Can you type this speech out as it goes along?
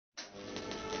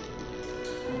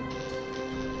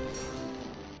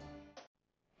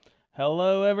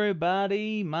Hello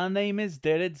everybody, my name is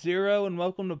Deadatzero and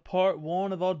welcome to part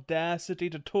 1 of Audacity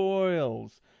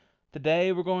tutorials.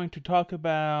 Today we're going to talk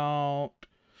about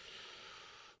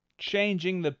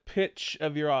changing the pitch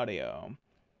of your audio.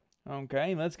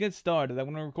 Okay, let's get started. I'm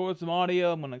going to record some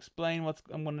audio, I'm going to explain what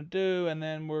I'm going to do, and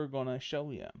then we're going to show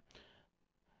you.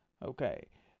 Okay,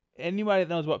 anybody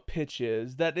that knows what pitch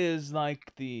is, that is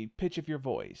like the pitch of your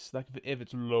voice. Like if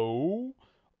it's low,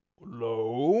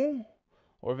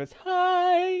 or if it's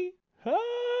high,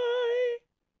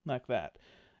 like that.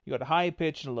 You got a high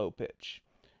pitch and a low pitch.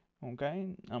 Okay,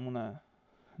 I'm gonna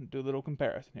do a little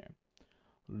comparison here.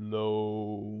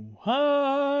 Low,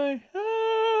 high,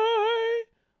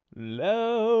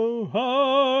 low,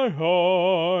 high,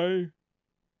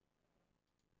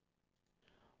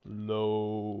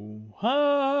 low,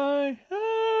 high,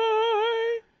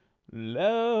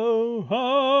 low,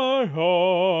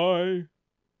 high.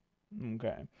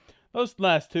 Okay. Those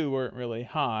last two weren't really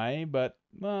high, but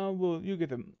well, you get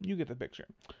the picture.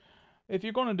 If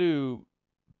you're going to do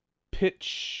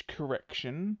pitch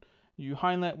correction, you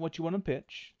highlight what you want to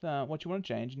pitch, what you want to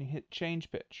change, and you hit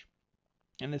change pitch.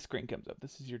 And this screen comes up.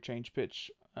 This is your change pitch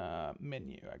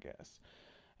menu, I guess.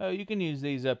 You can use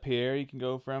these up here. You can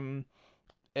go from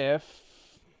F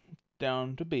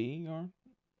down to B, or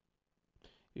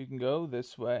you can go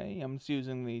this way. I'm just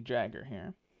using the dragger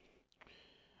here.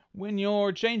 When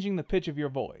you're changing the pitch of your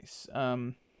voice,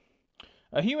 a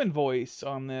human voice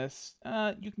on this,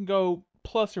 you can go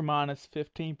plus or minus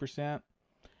 15%,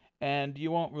 and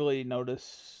you won't really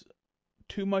notice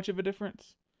too much of a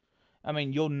difference. I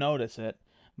mean, you'll notice it,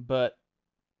 but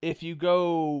if you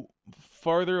go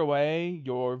further away,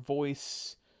 your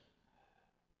voice,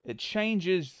 it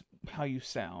changes how you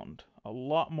sound a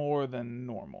lot more than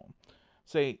normal.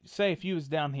 Say if you was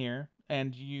down here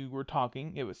and you were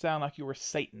talking, it would sound like you were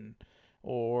Satan,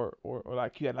 or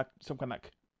like you had like some kind of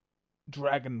like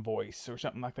dragon voice or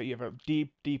something like that. You have a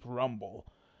deep rumble.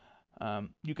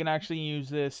 You can actually use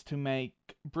this to make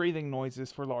breathing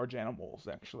noises for large animals,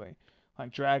 actually,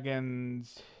 like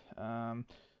dragons,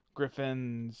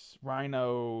 griffins,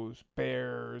 rhinos,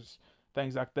 bears,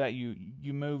 things like that.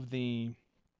 You move the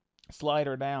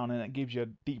slider down and it gives you a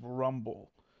deep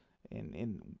rumble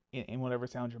in whatever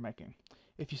sound you're making.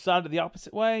 If you slide it the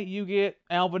opposite way, you get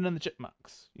Alvin and the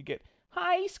Chipmunks. You get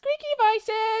high squeaky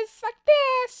voices like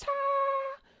this.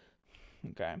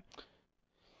 Okay.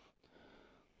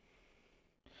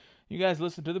 You guys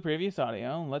listened to the previous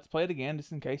audio. Let's play it again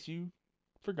just in case you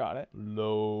forgot it.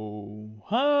 Low,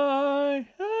 high,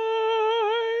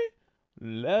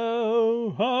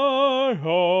 low,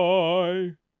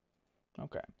 high.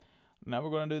 Okay. Now we're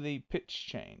going to do the pitch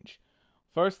change.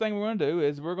 First thing we're going to do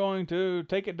is we're going to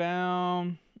take it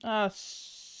down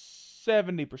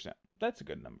 70%. That's a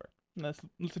good number. Let's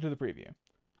listen to the preview.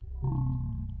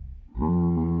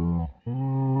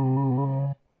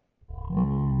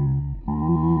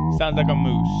 Sounds like a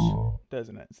moose,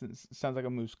 doesn't it? Sounds like a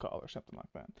moose call or something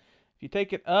like that. If you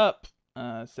take it up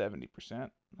 70%,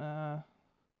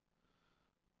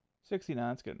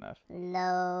 69 is good enough.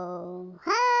 Low,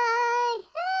 high,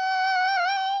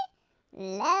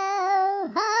 low,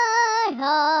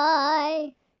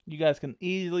 high. You guys can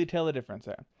easily tell the difference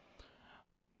there.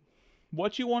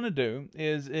 What you want to do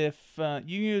is if you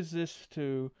use this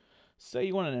to, say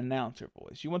you want an announcer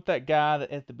voice. You want that guy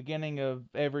that at the beginning of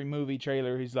every movie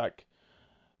trailer, he's like,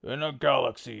 in a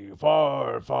galaxy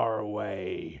far, far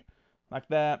away. Like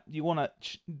that. You want to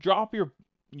drop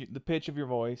the pitch of your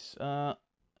voice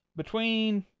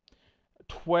between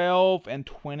 12 and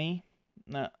 20.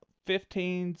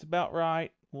 15's about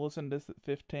right. We'll listen to this at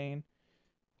 15.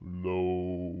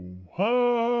 Low,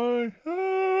 high,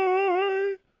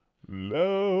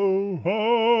 low,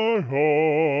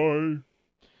 high.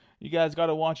 You guys got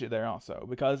to watch it there also,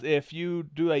 because if you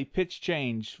do a pitch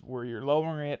change where you're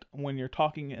lowering it when you're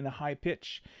talking in a high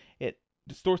pitch, it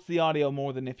distorts the audio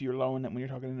more than if you're lowering it when you're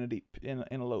talking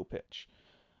in a low pitch.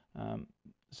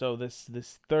 So this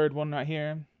third one right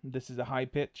here, this is a high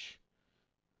pitch,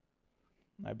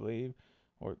 I believe,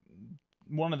 or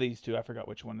one of these two. I forgot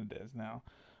which one it is now,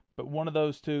 but one of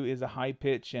those two is a high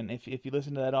pitch, and if you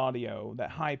listen to that audio,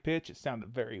 that high pitch, it sounded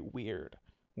very weird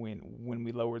when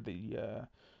we lowered the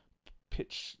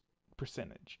pitch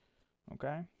percentage.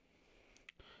 Okay,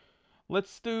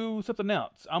 let's do something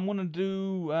else. I'm gonna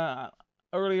do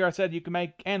earlier I said you can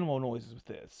make animal noises with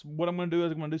this. What I'm gonna do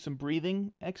is I'm gonna do some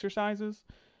breathing exercises,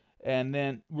 and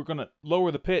then we're gonna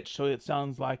lower the pitch so it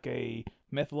sounds like a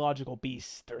mythological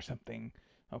beast or something.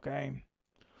 Okay.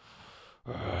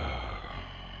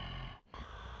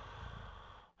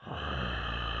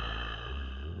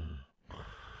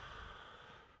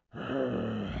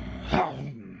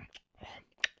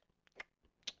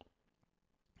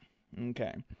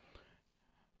 Okay.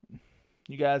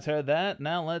 You guys heard that?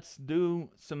 Now let's do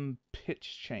some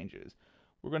pitch changes.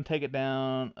 We're going to take it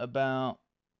down about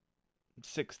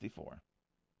 64.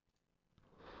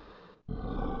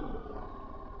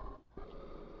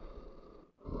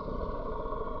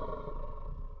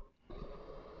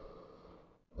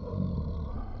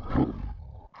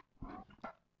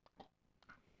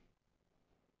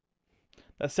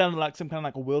 That sounded like some kind of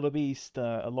like a wildebeest,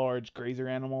 a large grazer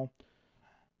animal.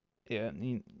 Yeah,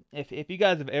 if you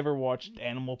guys have ever watched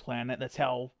Animal Planet, that's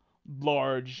how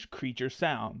large creatures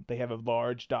sound. They have a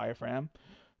large diaphragm,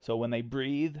 so when they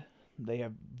breathe, they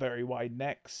have very wide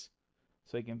necks,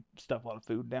 so they can stuff a lot of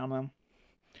food down them.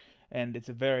 And it's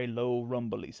a very low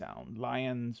rumbly sound.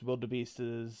 Lions,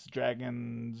 wildebeests,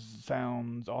 dragons,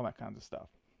 sounds, all that kinds of stuff.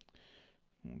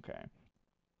 Okay.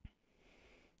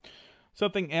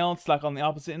 Something else, like on the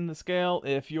opposite end of the scale,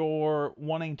 if you're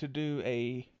wanting to do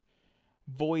a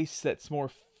voice that's more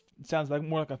sounds like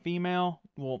more like a female,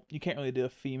 well, you can't really do a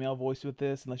female voice with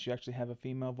this unless you actually have a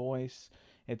female voice.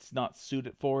 It's not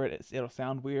suited for it. It'll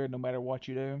sound weird no matter what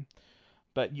you do.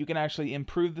 But you can actually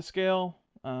improve the scale.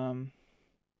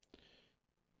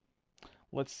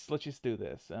 Let's just do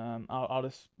this. I'll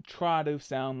just try to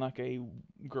sound like a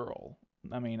girl.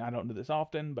 I mean, I don't do this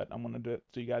often, but I'm gonna do it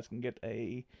so you guys can get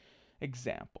a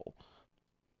example.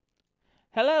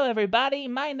 Hello, everybody.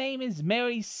 My name is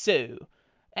Mary Sue,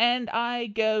 and I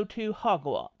go to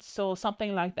Hogwarts, or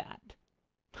something like that.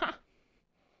 Ha!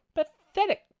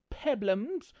 Pathetic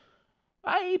peblums.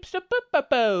 I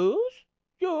suppose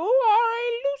you are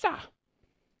a loser.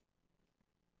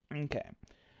 Okay.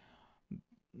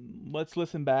 Let's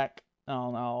listen back.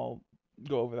 I'll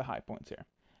go over the high points here.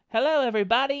 Hello,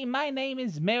 everybody. My name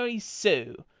is Mary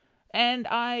Sue, and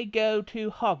I go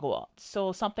to Hogwarts,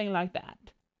 or something like that.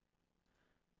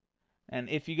 And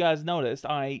if you guys noticed,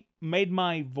 I made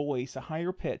my voice a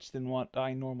higher pitch than what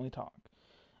I normally talk.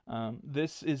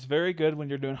 This is very good when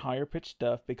you're doing higher pitch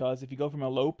stuff, because if you go from a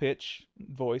low pitch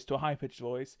voice to a high pitched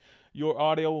voice, your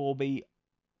audio will be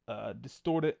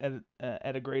distorted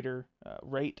at a greater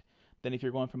rate than if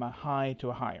you're going from a high to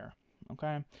a higher.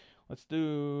 Okay, let's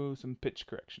do some pitch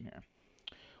correction here.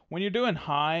 When you're doing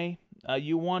high,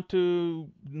 you want to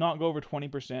not go over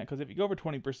 20%, because if you go over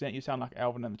 20%, you sound like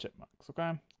Alvin and the Chipmunks.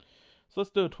 Okay, so let's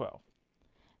do a 12.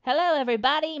 Hello,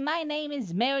 everybody. My name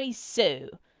is Mary Sue,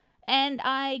 and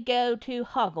I go to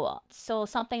Hogwarts, or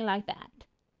something like that.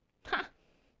 Ha!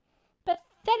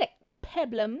 Pathetic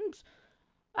peblums.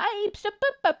 I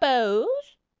suppose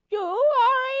you are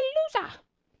a loser.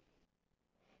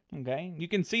 Okay, you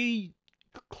can see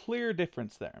clear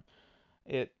difference there.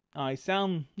 I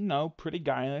sound, pretty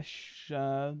guyish,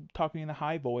 talking in a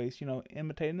high voice,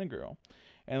 imitating the girl.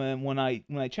 And then when I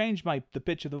change the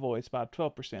pitch of the voice about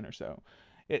 12% or so,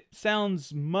 it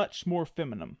sounds much more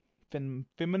feminine. Feminine.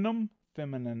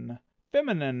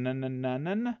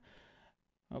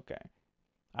 Okay,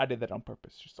 I did that on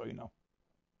purpose, just so you know.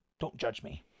 Don't judge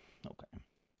me. Okay.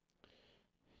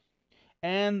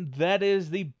 And that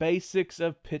is the basics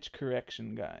of pitch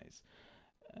correction, guys.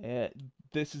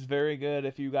 This is very good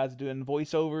if you guys are doing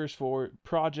voiceovers for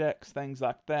projects, things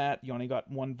like that. You only got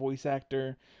one voice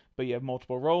actor, but you have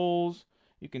multiple roles.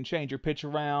 You can change your pitch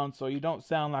around so you don't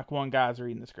sound like one guy's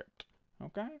reading the script.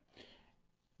 Okay?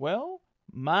 Well,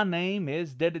 my name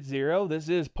is Deadatzero. This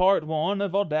is part 1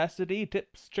 of Audacity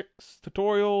tips, tricks,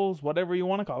 tutorials, whatever you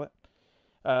want to call it.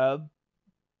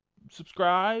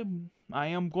 Subscribe. I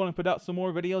am going to put out some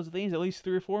more videos of these, at least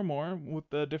 3 or 4 more, with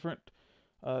the different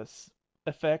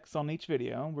effects on each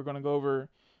video. We're going to go over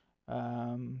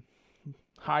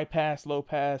high pass, low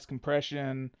pass,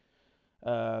 compression,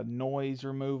 noise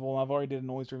removal. I've already did a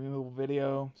noise removal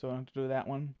video, so I don't have to do that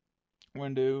one. We're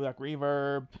going to do like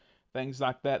reverb, things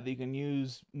like that you can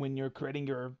use when you're creating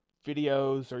your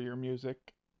videos or your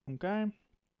music. Okay?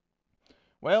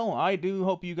 Well, I do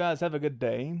hope you guys have a good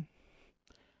day.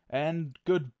 And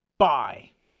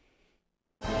goodbye.